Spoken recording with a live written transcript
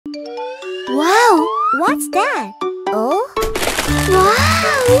Wow! What's that? Oh!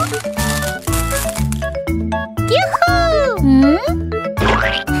 Wow! Yoo-hoo!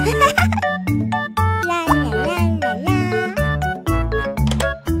 La la la la la.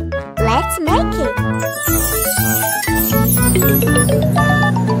 Let's make it.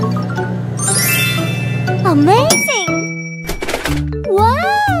 Amazing!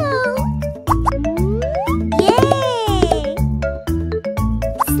 Wow! Yay!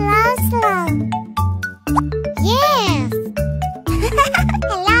 Slow, slow. Yes!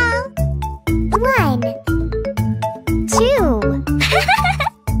 Hello! 1, 2,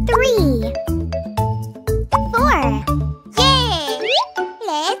 3, 4. Yay!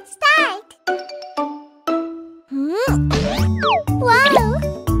 Let's start! Wow!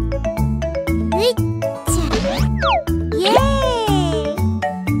 Yay!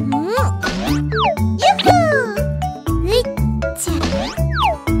 Yoo-hoo!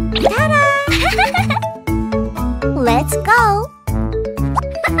 Ta-da! Let's go!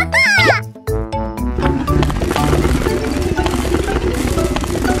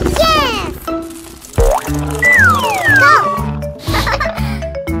 Yes! Go!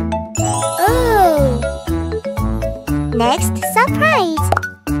 Oh! Next surprise!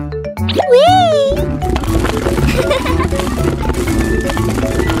 Whee!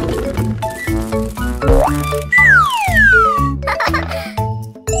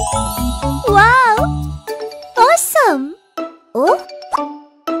 Wow! Awesome! Oh?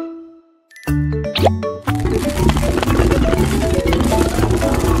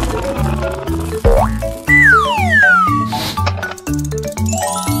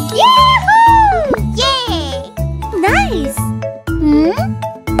 Yahoo! Yay! Nice!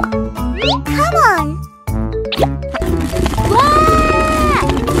 Come on! Wow!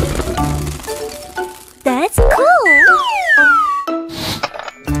 That's cool!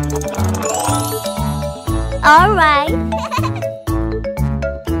 All right.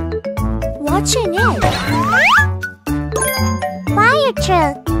 What's your name? Fire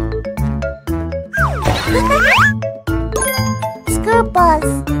truck. School bus.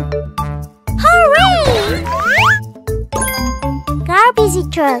 Hooray! Garbage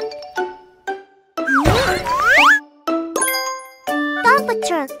truck. Dump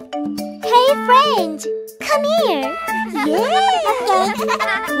truck. Hey friend, come here. Yeah. Okay.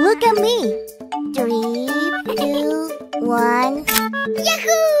 Look at me. 3, 2, 1.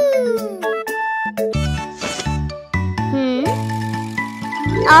 Yahoo!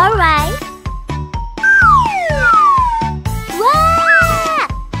 All right. Wow!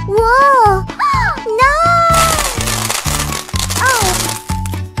 Whoa! No! Oh!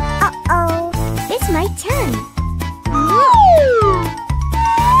 Uh-oh! It's my turn.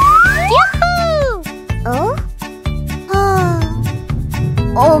 Yahoo! Oh?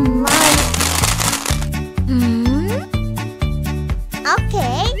 Oh my!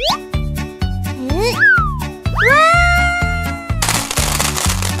 Okay.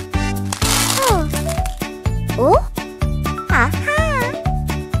 Oh. Aha.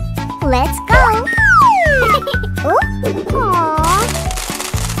 Let's go. Oh.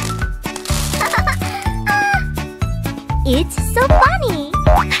 It's so funny.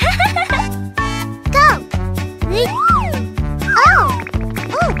 Go. Oh.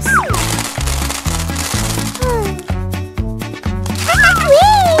 Oops.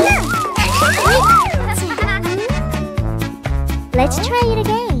 Let's try it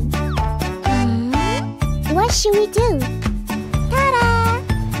again. What should we do? Ta-da!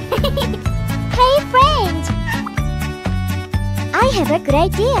 Hey friend! I have a good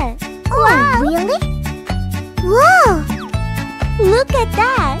idea. Wow! Really? Whoa! Look at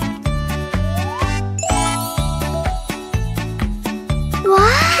that! Wow!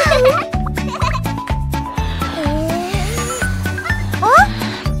 Oh?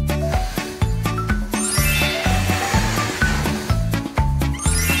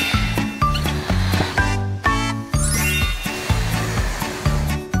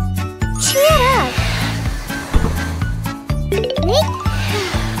 Cheer up!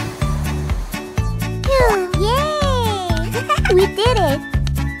 Yay! We did it!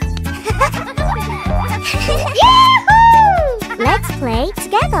 Yahoo! Let's play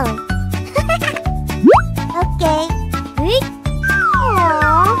together! Okay.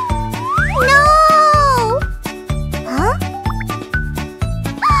 Aww. No! Huh?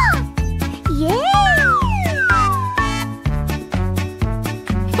 Yeah!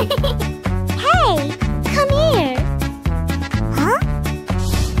 Hey! Come here! Huh?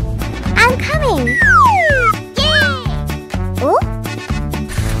 I'm coming! Yeah! Oh?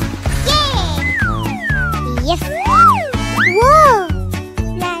 Yeah! Yes! Whoa!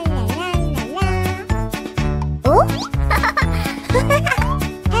 La la la la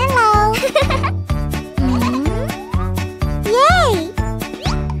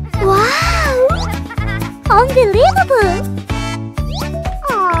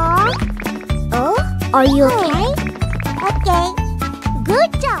Are you okay? Okay.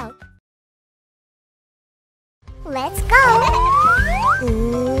 Good job. Let's go.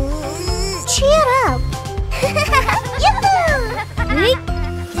 Cheer up. Yoo-hoo!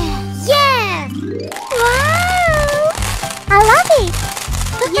 Yeah! Wow! I love it.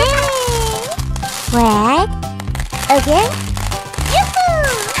 Yay! Red. Again. Yoo-hoo!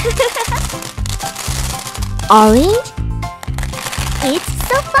 Orange. It's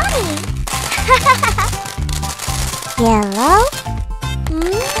so funny. Yellow.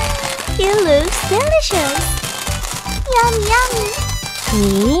 It looks delicious. Yum yum.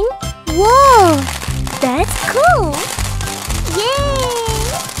 Green. Whoa, that's cool. Yay.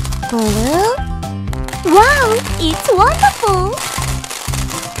 Blue. Wow, it's wonderful.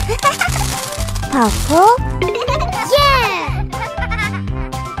 Purple. Yeah.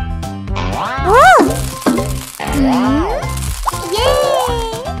 Whoa. Yay.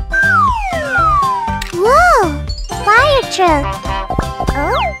 Whoa, fire truck.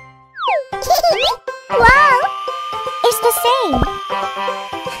 Oh. Wow, it's the same.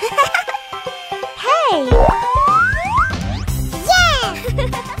 Hey. Yeah.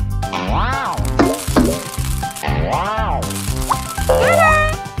 Wow. Wow. Ta-da.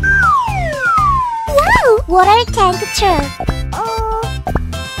 Wow, water tank truck. Oh.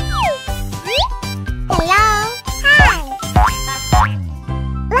 Hello. Hi.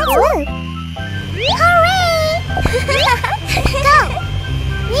 Let's look. Hooray! Go.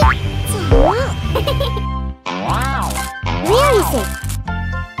 Wow. Where is it?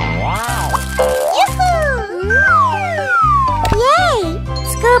 Wow. Yoo-hoo! Yay!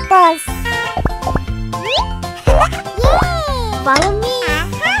 School bus! Yay! Follow me!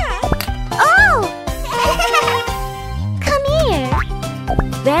 Oh! Come here!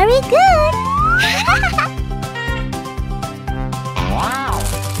 Very good! Wow.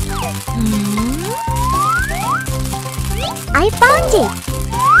 I found it!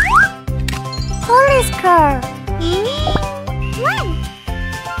 Police car! Run!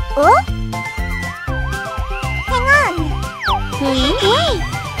 Oh? Hang on! Wait!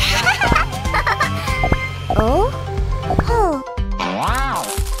 Oh? Oh! Wow.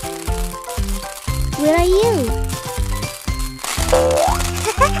 Where are you?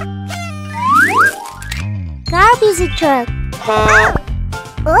 Garbage truck! Oh!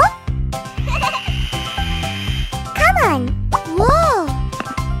 Oh? Come on! Whoa!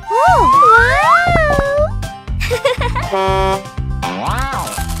 Oh! Wow! Wow.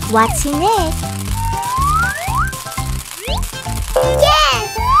 What's in it? Yes!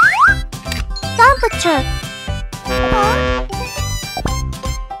 Dump truck! Huh?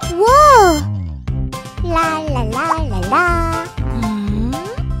 Whoa! La la la la la!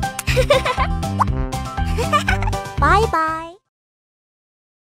 Bye bye!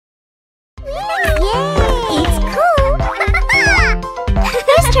 Yay! It's cool!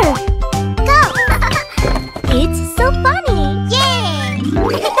 Mister! Go! It's so funny! Yay!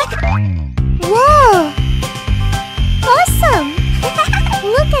 Whoa! Awesome!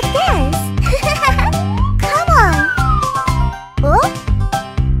 Look at this!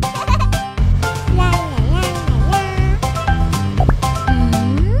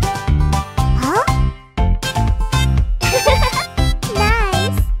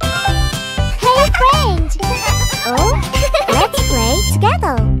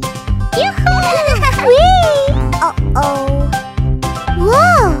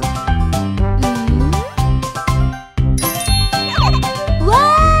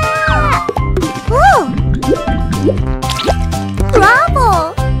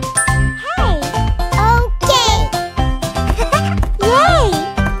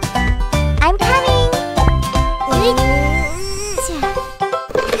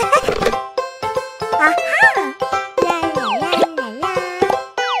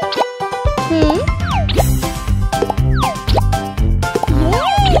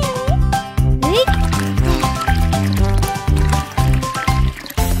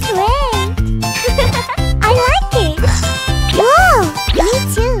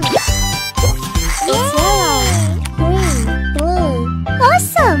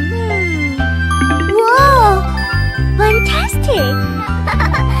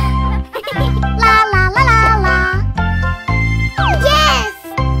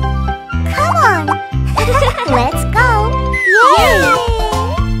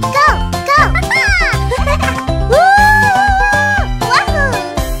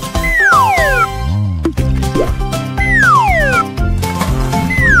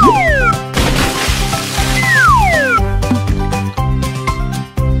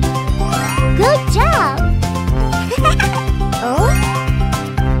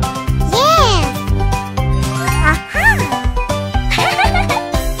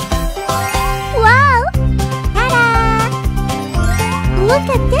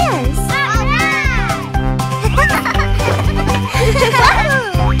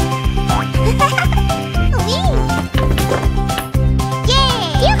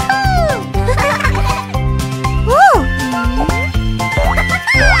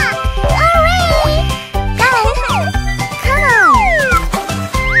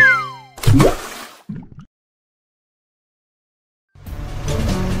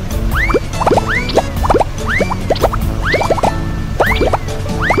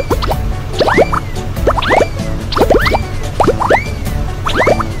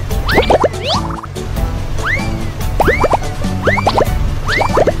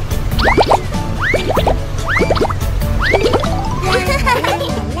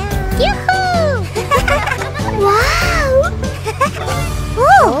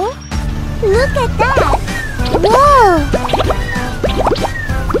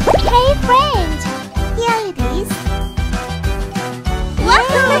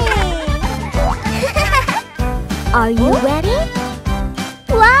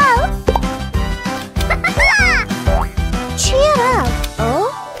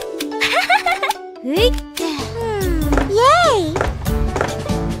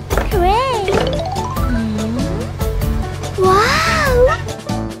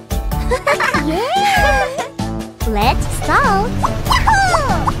 Let's start. Yahoo!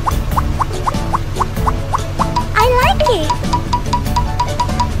 I like it.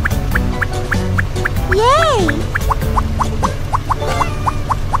 Yay!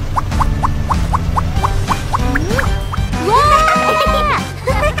 Yeah!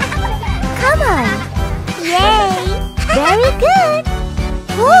 Come on. Yay! Very good.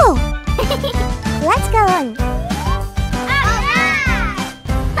 Whoa! Let's go on.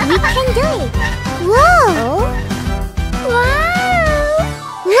 We can do it. Whoa! Wow!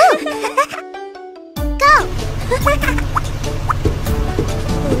 Look! Go!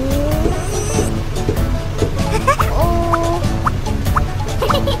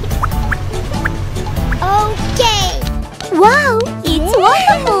 Okay. Wow! It's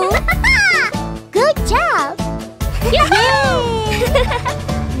wonderful. Good job.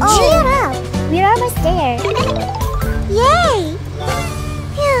 Cheer up. We're almost there. Yay!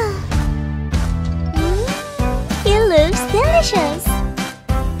 It looks delicious.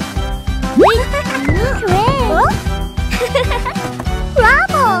 Great!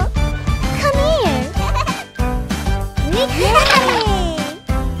 Bravo! Come here. Yay!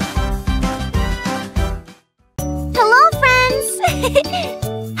 Hello, friends!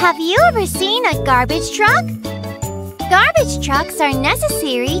 Have you ever seen a garbage truck? Garbage trucks are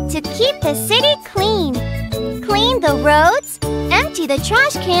necessary to keep the city clean. Clean the roads, empty the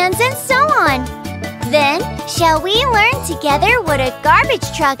trash cans, and so on. Then, shall we learn together what a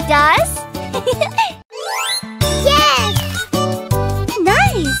garbage truck does? Yes!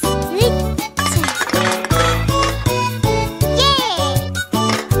 Nice! Yay!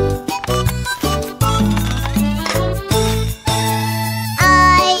 I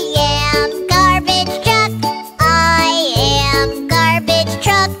am garbage truck. I am garbage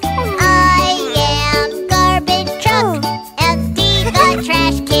truck. I am garbage truck. Empty the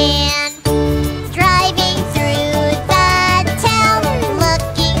trash can. Driving through the town,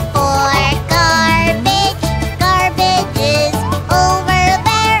 looking for garbage. Garbage is over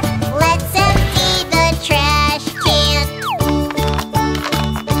there. Let's empty the trash can.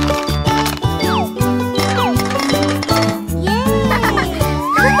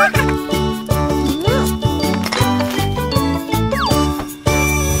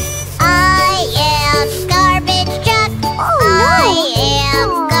 I am garbage truck. I am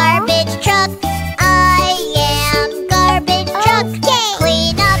garbage truck. I am garbage truck.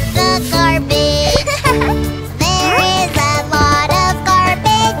 Clean up the garbage. There is a lot of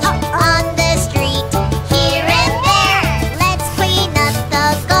garbage on the street, here and there. Let's clean up the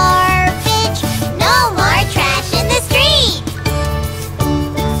garbage. No more trash in the street.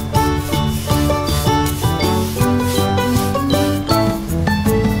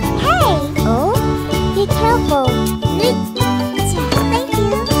 Hey! Oh, be careful. Thank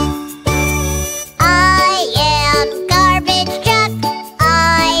you. I am garbage truck. I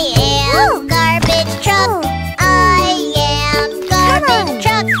am garbage truck. I am garbage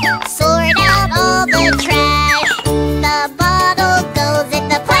truck. Sort out all the trash. The bottle goes in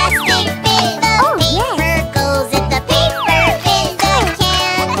the plastic bin. The paper goes in the paper bin. The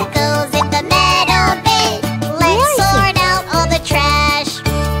can goes in the metal bin. Let's sort out all the trash.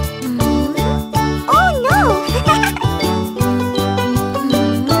 Oh no!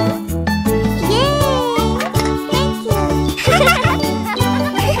 Yay! Thank you.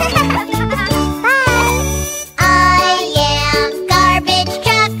 Bye. I am garbage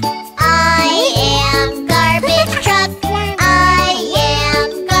truck. I am garbage truck. I am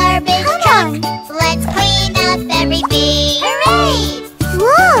garbage truck. Let's clean up everything. Hooray!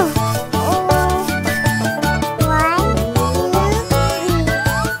 Whoa! 1, 2, 3.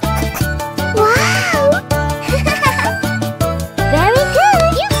 Wow! Very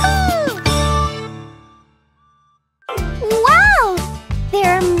good! Wow! There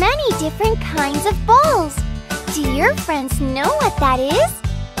are many different kinds of balls. Do your friends know what that is?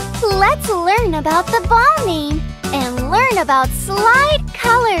 Let's learn about the ball name and learn about slide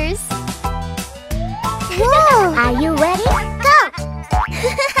colors. Whoa! Are you ready? Go!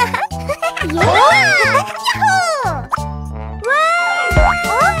 Yeah! Yahoo! Wow!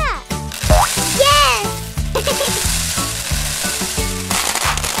 Yes!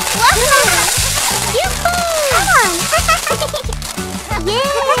 Yoo-hoo! Come on! Yay!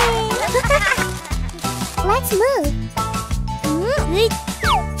 Let's move.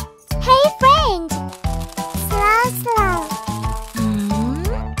 Hey, friend! Slow, slow.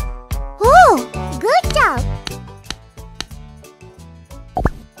 Oh, good job!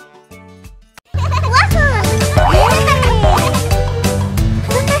 Wahoo!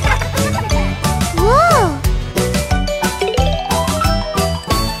 Whoa!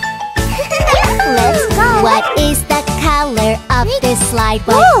 Let's go! What is this slide.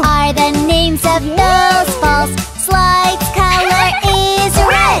 What are the names of those balls? Slide's color is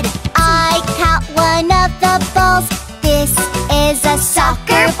red. I caught one of the balls. This is a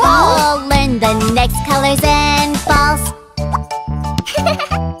soccer ball. Learn the next colors and balls.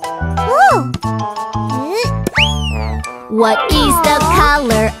 What is the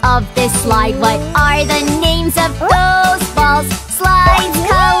color of this slide? What are the names of those balls? Slide's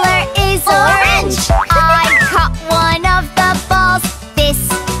color is orange. I caught one of the balls. This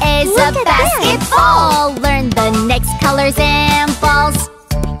is a basketball. Learn the next colors and balls.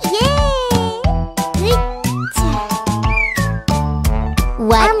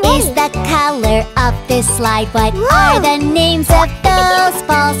 What is the color of this slide? What are the names of those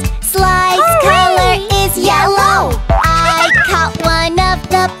balls? Slide's color is yellow. I caught one of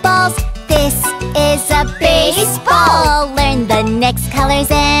the balls. This is a baseball. Learn the next colors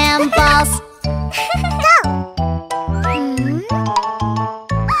and balls.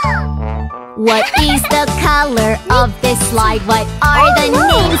 What is the color of this slide? What are the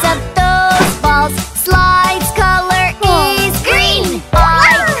names of those balls? Slide's color is green.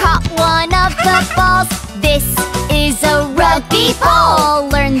 I caught one of the balls. This is a rugby ball.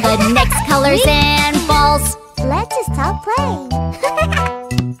 Learn the next colors and balls. Let's stop playing.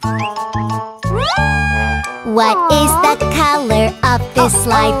 What is the color of this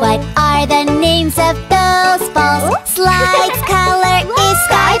slide? What are the names of those balls? Slide's color is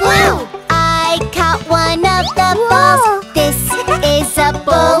sky blue. I caught one of the balls. This is a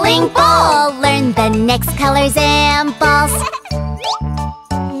bowling ball. Learn the next colors and balls.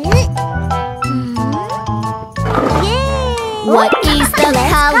 What is the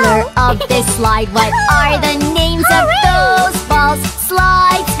color of this slide? What are the names of those balls?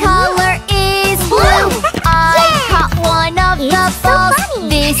 Slide's color is blue. I caught one of the balls.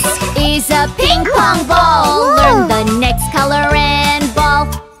 This is a ping pong ball. Learn the next color and ball.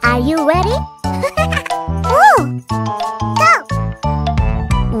 Are you ready?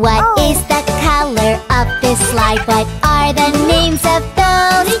 What is the color of this slide? What are the names of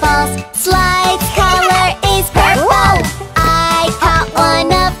those balls? Slide's color is purple. I caught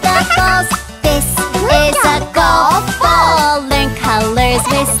one of the balls. This is a golf ball. Learn colors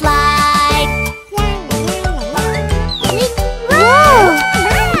with slide.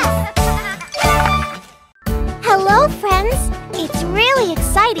 Hello, friends. It's really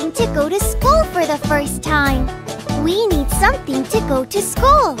exciting to go to school for the first time. We need something to go to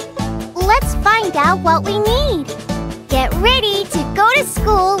school. Let's find out what we need. Get ready to go to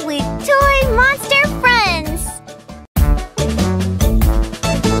school with Toy Monster Friends.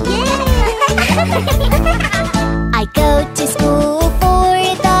 I go to school for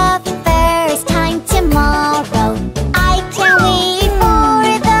the first time tomorrow. I can't wait for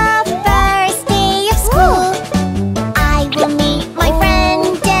the first day of school. I will meet my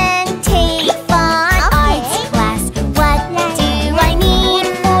friend and take fun arts class. What do I need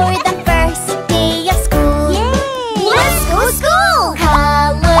for the first day of school? Let's go school!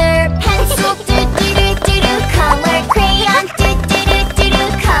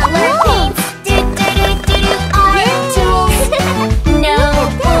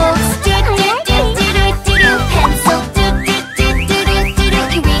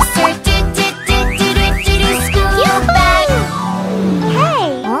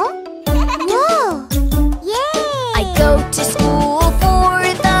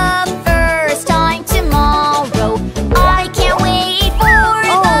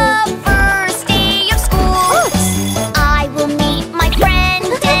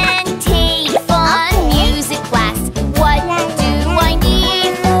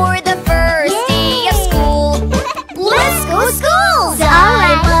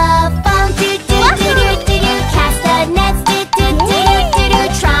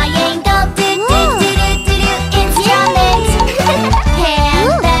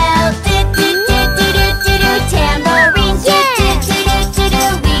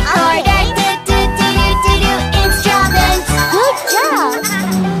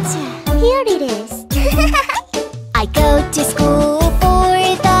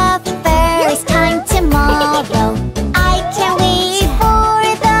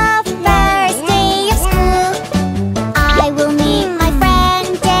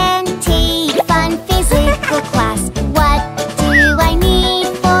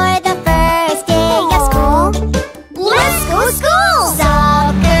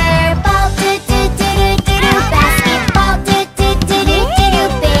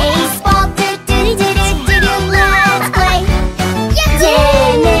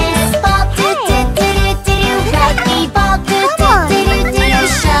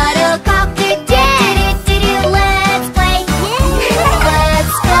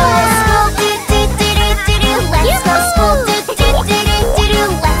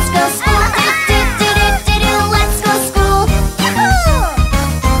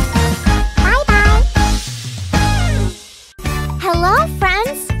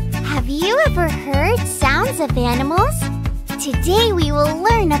 heard sounds of animals? Today we will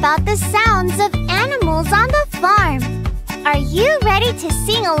learn about the sounds of animals on the farm. Are you ready to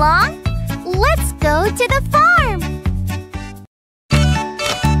sing along? Let's go to the farm!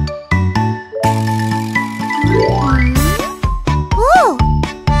 Ooh!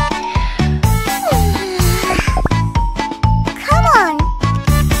 Come on!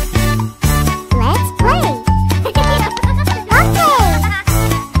 Let's play! Okay!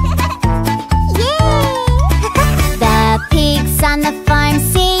 Yay! The pigs on the farm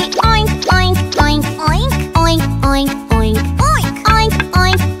say oink, oink, oink, oink, oink, oink, oink, oink, oink,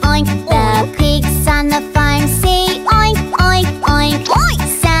 oink, oink. The pigs on the farm say oink, oink, oink, oink.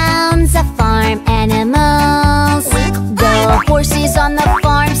 Sounds of farm animals. The horses on the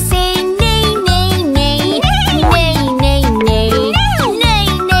farm say neigh, neigh, neigh, neigh, neigh, neigh, neigh,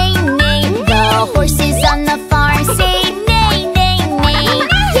 neigh, neigh. The horses on the farm say neigh, neigh, neigh.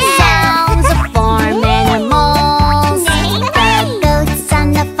 Sounds of farm animals. The goats on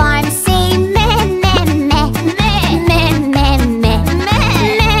the farm say meh, meh, meh, meh, meh, meh, meh,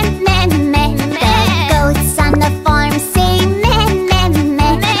 meh, meh, meh. The goats on the farm say meh, meh,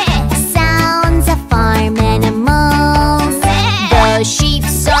 meh, meh. Sounds of farm animals. The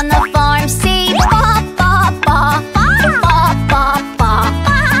sheep's on the farm say ba, ba, ba, ba, ba, ba, ba,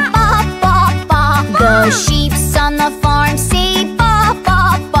 ba, ba, ba. The sheep's on the farm say ba, ba,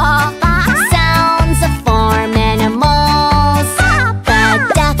 ba, ba. Sounds of farm animals. The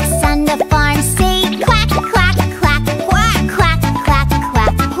ducks on the farm say quack, quack, quack, quack, quack, quack, quack,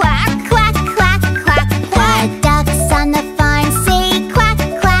 quack, quack, quack, quack. The ducks on the farm say quack,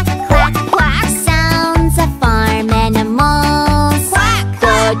 quack, quack, quack. Sounds of farm animals.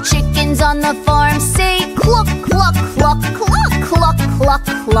 The chickens on the farm say cluck, cluck, cluck, cluck, cluck, cluck,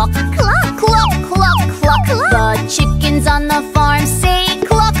 cluck, cluck, cluck, cluck, cluck. The chickens on the farm say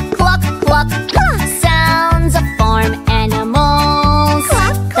cluck, cluck, cluck, cluck. Sounds of farm animals.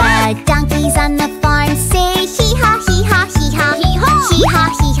 The donkeys on the farm say hee haw, hee haw, hee haw, hee haw, hee haw,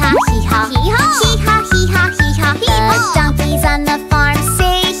 hee haw, hee haw, hee haw, hee haw, hee haw, hee haw. The donkeys on the farm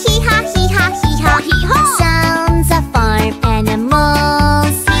say hee haw, hee haw, hee haw, hee haw. Sounds of farm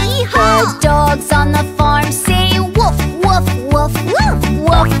animals. The dogs on the farm say woof, woof, woof, woof,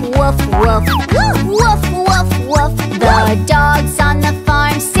 woof, woof, woof, woof, woof, woof, woof. The dogs on the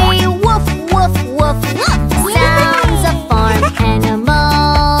farm say woof, woof, woof, woof. Sounds of farm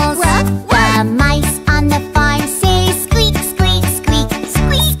animals. The mice on the farm say squeak, squeak, squeak,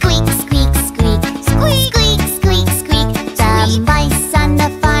 squeak, squeak, squeak, squeak, squeak, squeak, squeak, squeak. The mice on the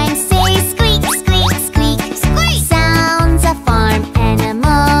farm say squeak, squeak, squeak, squeak. Sounds of farm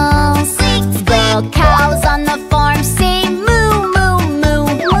animals. The cows on the farm say moo, moo, moo,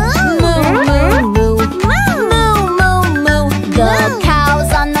 moo, moo, moo, moo, moo, moo. The cows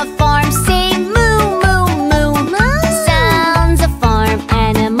on the farm say moo, moo, moo, moo. Sounds of farm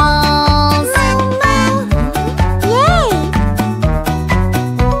animals. Yay!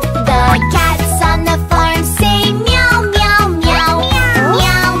 The cats on the farm say meow, meow, meow,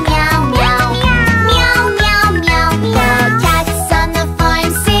 meow, meow, meow, meow, meow, meow. The cats on the farm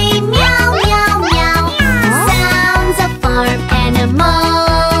say meow, meow, meow. Sounds of farm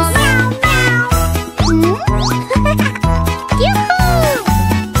animals. Yoo-hoo!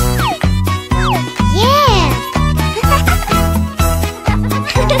 Yeah!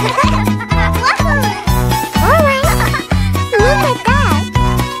 All right, look at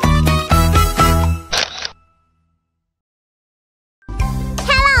that.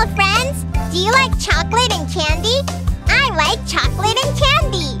 Hello, friends. Do you like chocolate and candy? I like chocolate and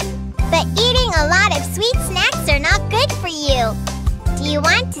candy. But eating a lot of sweet snacks are not good for you. Do you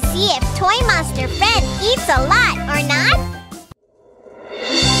want to see if Toy Monster Fred eats a lot or not?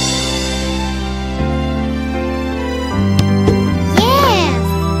 Yes!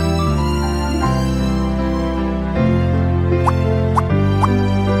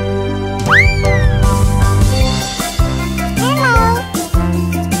 Hello!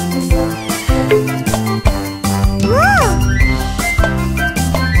 Whoa!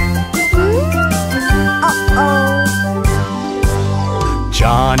 Uh-oh.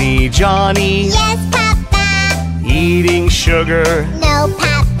 Johnny, Johnny, Yes, Papa. eating sugar, No,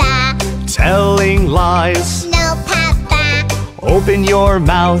 Papa. telling lies. No, Papa. Open your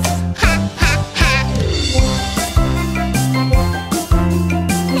mouth. Ha, ha, ha.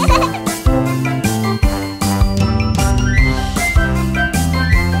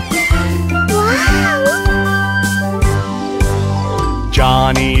 Wow!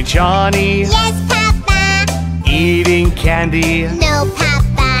 Johnny, Johnny, Yes, Papa. eating candy, No,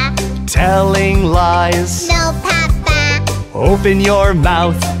 Papa. telling lies. No, Papa. Open your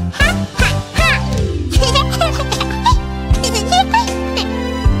mouth. Ha, ha, ha.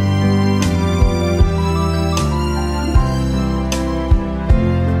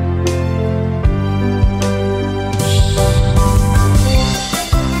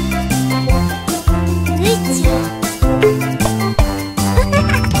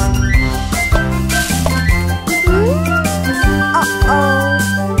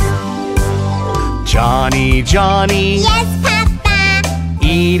 Johnny, Johnny. Yes, Papa.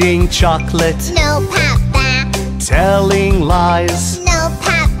 Eating chocolate. No, Papa. Telling lies. No,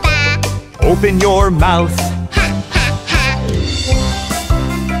 Papa. Open your mouth. Ha, ha, ha.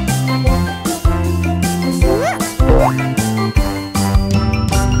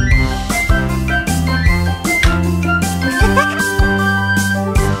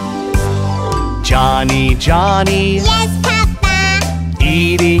 Johnny, Johnny. Yes, Papa.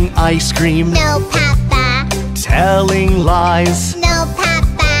 Eating ice cream. No, Papa. Telling lies. No,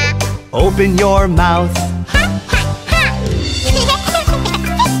 Papa. Open your mouth. Ha, ha, ha.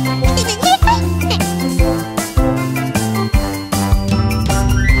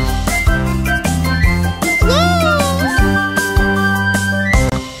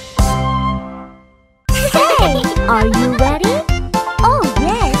 Hey, are you ready? Oh,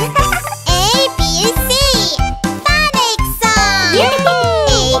 yes. A, B, C. Phonics song. Yay!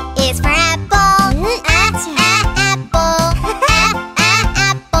 A is for apple. Apple.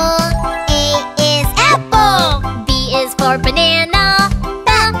 Apple. A is apple. B is for banana.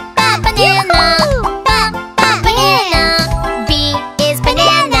 Banana. Banana. B is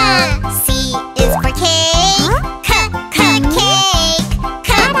banana. C is for cake. Cake.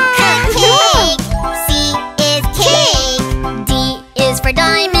 Cake. C is cake. D is for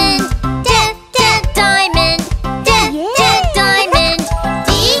diamond. Diamond. Diamond. D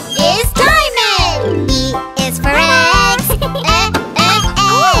is diamond. E is for eggs.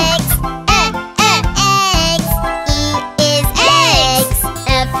 Eggs. Eggs. E is eggs.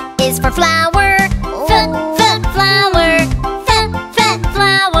 F is for flower. Flower.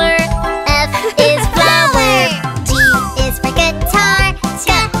 Flower. F is flower. G is for guitar.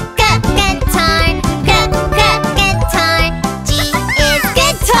 Guitar. Guitar. G is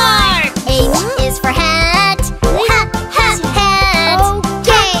guitar. H is for hat. Hat.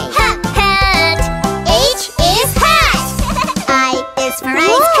 Okay. Hat. H is hat. I is for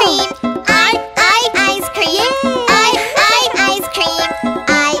ice cream. Ice cream. Ice cream. I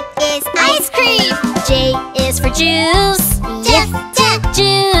is ice cream. J is for juice. Juice.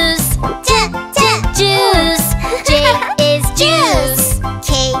 Juice. J is juice. K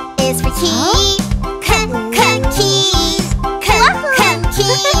is for key. Key.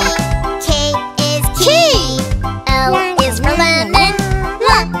 Key. K is key. L is for lemon.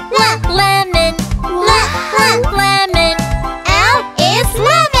 Lemon. Lemon. L is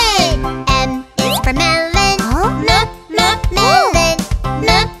lemon. M is for melon. Melon. Melon.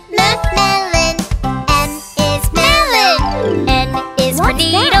 M is melon. N is for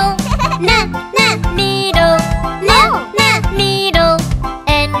needle. Needle. Needle.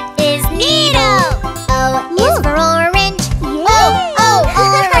 N is needle. O is for orange.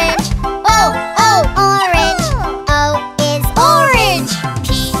 Orange. Orange. O is orange. P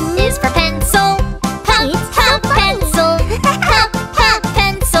is for pencil. Pencil.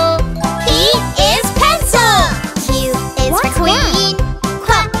 Pencil. P is pencil. Q is for queen.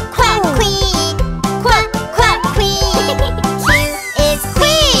 Queen. Queen. Q is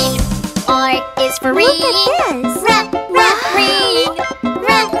queen. R is for ring. Ring.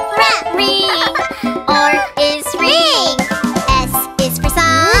 R is ring. S is for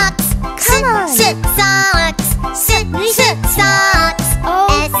socks. Socks.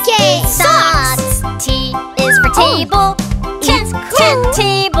 Okay, Socks. T is for table.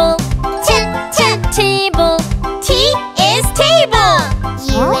 Table. Table. T is table.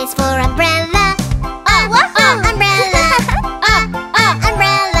 U is for umbrella. Umbrella.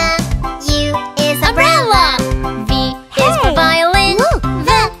 Umbrella. U is umbrella. V is for violin.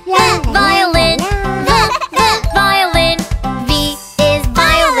 Violin. Violin. V is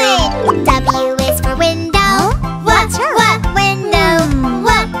violin. W is for window. What window?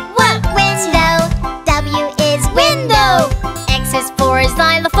 What window? W is window. X is for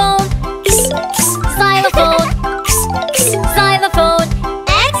xylophone. Xylophone. Xylophone.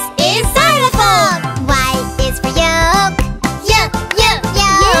 X is xylophone. Y is for yoke. Yoke.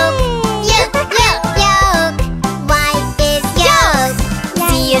 Y is yoke.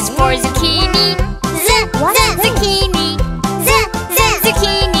 Z is for zucchini. Zucchini.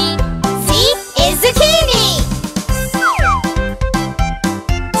 Zucchini. Z is zucchini.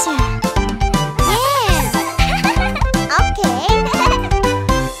 Okay.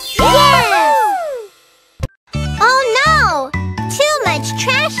 Oh no! Too much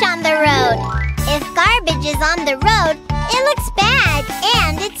trash on the road. If garbage is on the road, it looks bad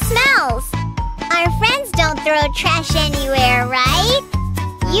and it smells. Our friends don't throw trash anywhere, right?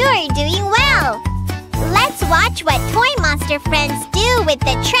 You are doing well. Let's watch what Toy Monster friends do with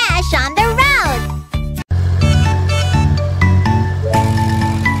the trash on the road.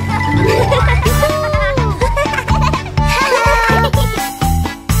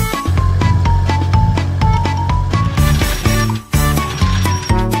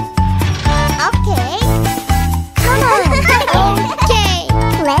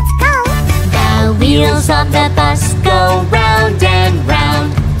 on the bus go round and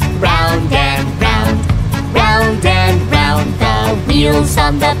round, round and round, round and round. The wheels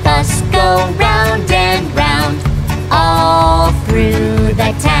on the bus go round and round, all through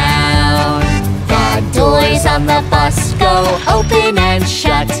the town. The doors on the bus go open and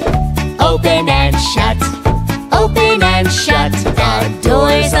shut, open and shut, open and shut. The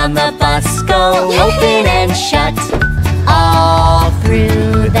doors on the bus go open and shut, all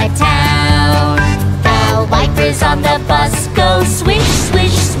through the town. The wipers on the bus go swish,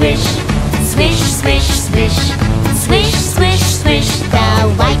 swish, swish, swish, swish, swish, swish, swish, swish.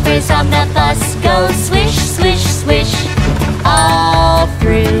 The wipers on the bus go swish, swish, swish, all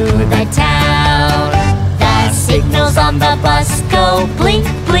through the town. The signals on the bus go blink,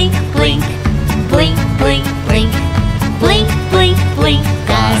 blink, blink, blink, blink, blink, blink, blink, blink.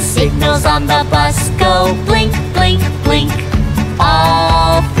 The signals on the bus go blink, blink, blink,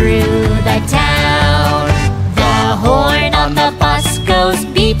 all through the town. The horn on the bus goes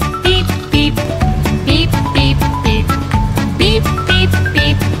beep, beep, beep, beep, beep, beep, beep, beep,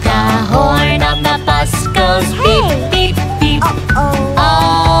 beep. The horn on the bus goes beep, beep, beep,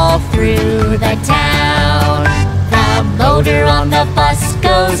 all through the town. The motor on the bus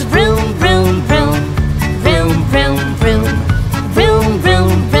goes vroom, vroom, vroom, vroom, vroom, vroom, vroom,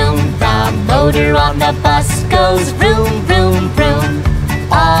 vroom, vroom. The motor on the bus goes vroom, vroom, vroom,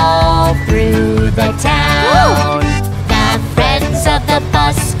 all through the town. The friends of the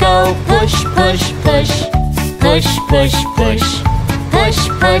bus go push, push, push, push, push, push, push,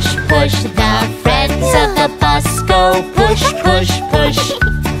 push, push. The friends of the bus go push, push, push,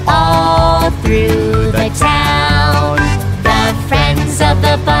 all through the town. The friends of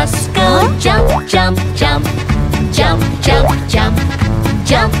the bus go jump, jump, jump, jump, jump, jump,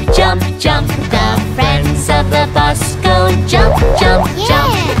 jump, jump, jump. The friends of the bus go jump, jump,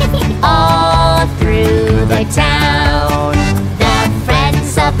 jump, all through the town. The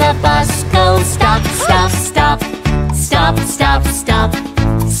friends of the bus go stop, stop, stop, stop, stop, stop,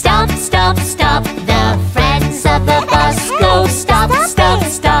 stop, stop, stop. The friends of the bus go stop, stop,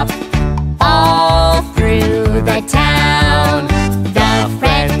 stop, all through the town. The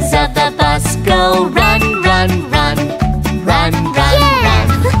friends of the bus go run, run, run, run, run, run,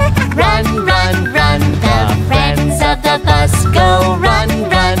 run, run, run. The friends of the bus go run,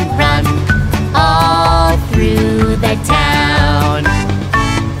 run, run, all through the town.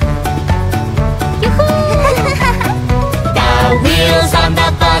 The wheels on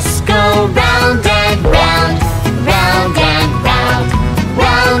the bus go round and round, round and round,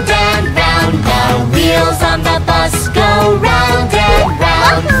 round and round. The wheels on the bus go round and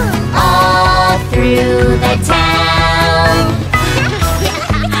round, all through the town.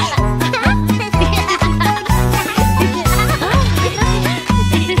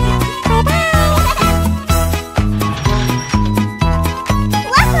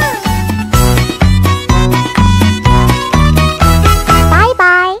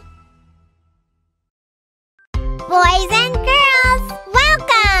 Bye-bye. Boys and girls,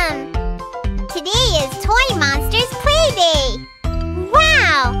 welcome! Today is Toy Monsters Play Day.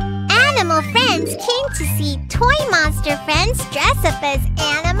 Wow! Animal friends came to see Toy Monster friends dress up as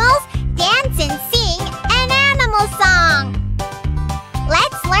animals, dance and sing an animal song.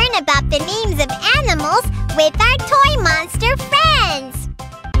 Let's learn about the names of animals with our Toy Monster friends.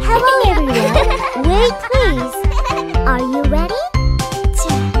 Hello everyone, wait please. Are you ready?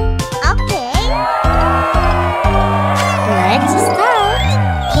 Okay. Let's start.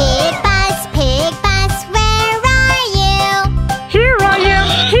 Pig bus, where are you? Here I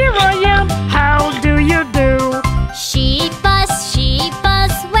am, how do you do? Sheep bus,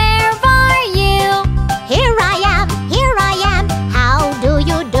 where are you? Here I am, how do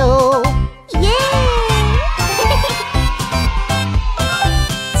you do? Yay!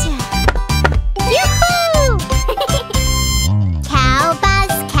 Yoo-hoo! Cow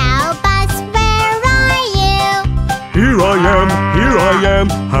bus, where are you? Here I am,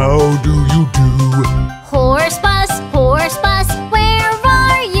 how do you do? Horse bus, where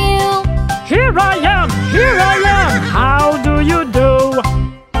are you? Here I am, how do you do?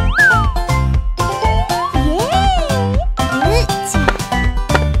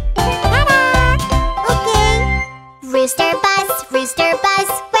 Ta-da! Okay. Rooster bus, where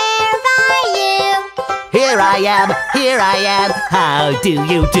are you? Here I am, how do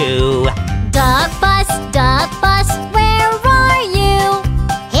you do? Duck bus, where are you?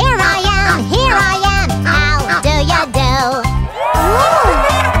 Here I am, how do you do?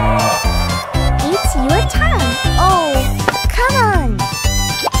 It's your turn. Oh, come on.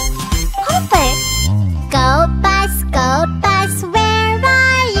 Hopper. Goat bus, where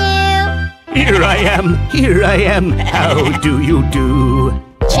are you? Here I am, here I am, how do you do?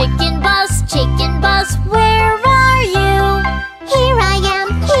 Chicken bus, where are you? Here I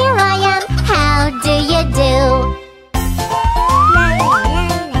am, how do you do?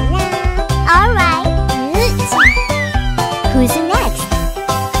 Alright. Who's next?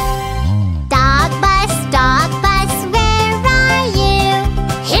 Dog bus, where are you?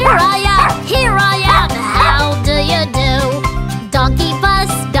 Here I am, how do you do? Donkey bus,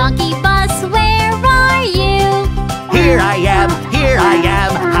 where are you? Here I am,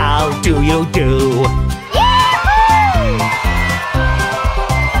 how do you do?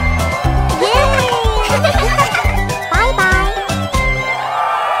 Bye-bye.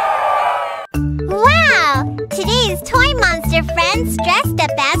 Wow! Today's Toy Monster friends dressed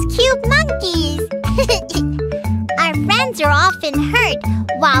up as cute monkeys. Our friends are often hurt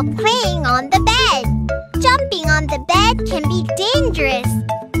while playing on the bed. Jumping on the bed can be dangerous.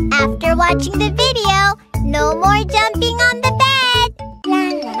 After watching the video, no more jumping on the bed. La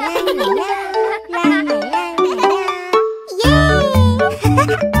la la la la la la la. Yay!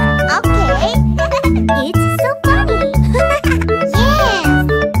 Okay. It's so funny. Yes.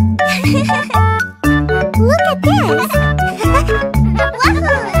 Look at this.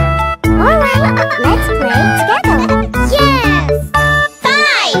 Woohoo! All right, let's play together. Yes.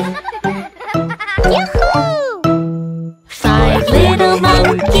 5. Yoo-hoo! 5 little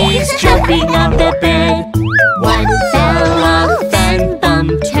monkeys jumping on the bed. One fell off and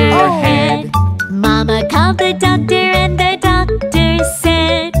bumped her head. Mama called the doctor and the doctor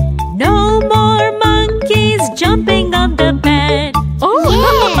said, no more monkeys jumping on the bed. Oh!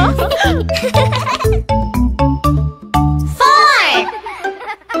 Yes. 4.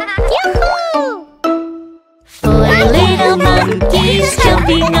 Yoo-hoo! 4 little monkeys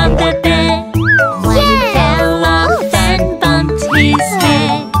jumping on the bed. One fell off and bumped his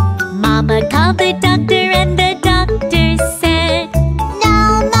head. Mama called the doctor and the doctor said, No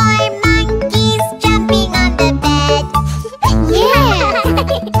more monkeys jumping on the bed. Yeah.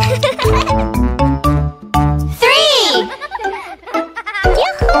 3.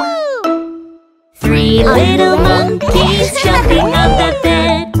 Yoo-hoo! 3 little monkeys jumping on the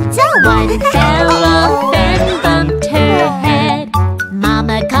bed. One fell off and bumped her head.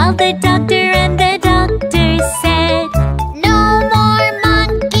 Mama called the doctor and the doctor said, No more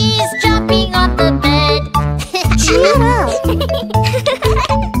monkeys jumping on the bed. 2.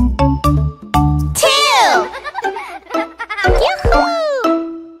 Yoo-hoo!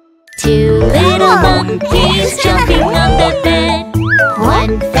 2 little monkeys jumping on the bed.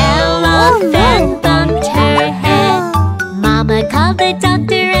 One fell off and bumped her head. Mama called the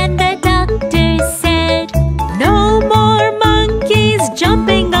doctor and the doctor said, no more monkeys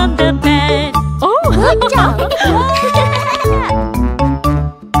jumping on the bed. Oh! Good job.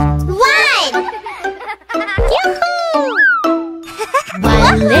 1. Yoo-hoo!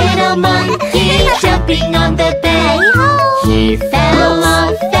 1 little monkey jumping on the bed. He fell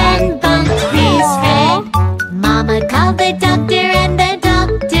off and bumped his head. Mama called the doctor and the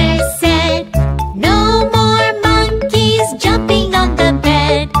doctor said, no more monkeys jumping on the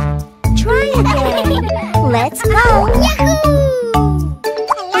bed. Try again. Let's go. Yahoo!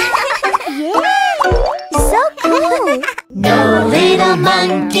 Yeah. So cool. No little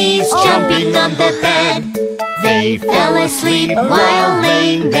monkeys jumping on the bed. They fell asleep while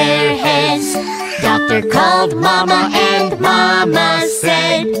laying their heads. Doctor called Mama and Mama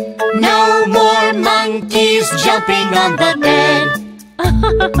said, no more monkeys jumping on the bed.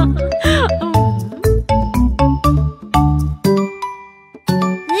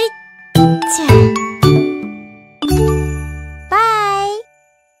 Bye.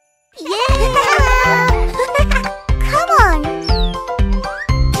 Yeah. Come on.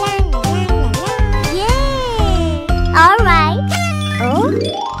 Yay. All right. Oh.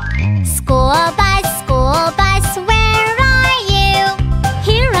 School bus, where are you?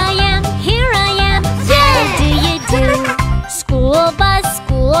 Here I am, how do you do? School bus,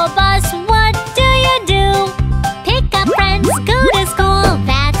 what do you do? Pick up friends, go to school,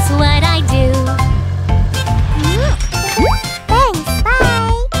 that's what I do. Thanks.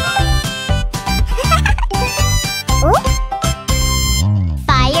 Bye. Oh.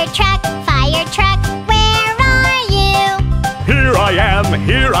 Fire truck, where are you? Here I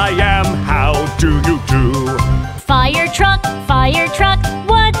am, how do you do? Fire truck,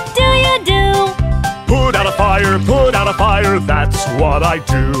 what do you do? Put out a fire, that's what I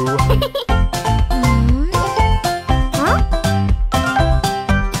do. Huh?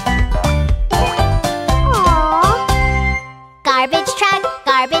 Aww. Garbage truck,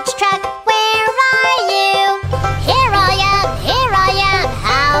 where are you? Here I am,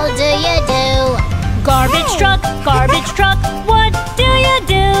 how do you do?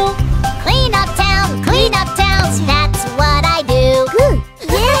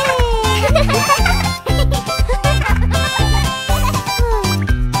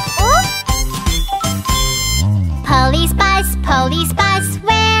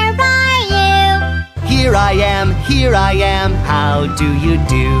 here I am, how do you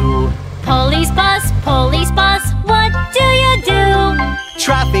do? Police bus, what do you do?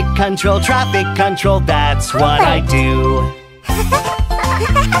 Traffic control, that's what I do.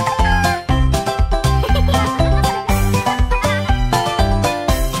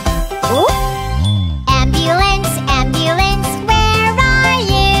 Ambulance, where are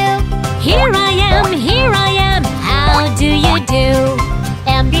you? Here I am, how do you do?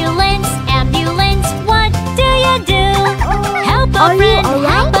 Ambulance, what do you do? Help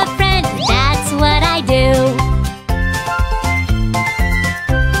a friend, that's what I do.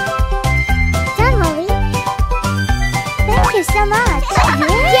 Done, Molly. Thank you so much.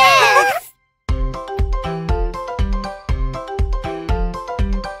 Yes!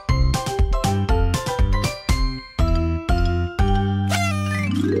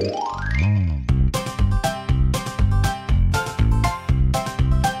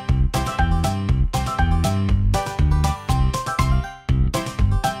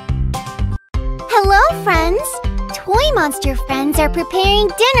 Hello, friends! Toy Monster friends are preparing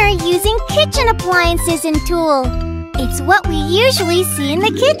dinner using kitchen appliances and tools. It's what we usually see in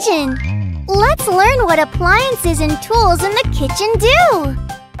the kitchen. Let's learn what appliances and tools in the kitchen do.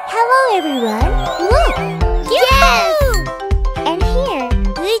 Hello, everyone. Look! Yes!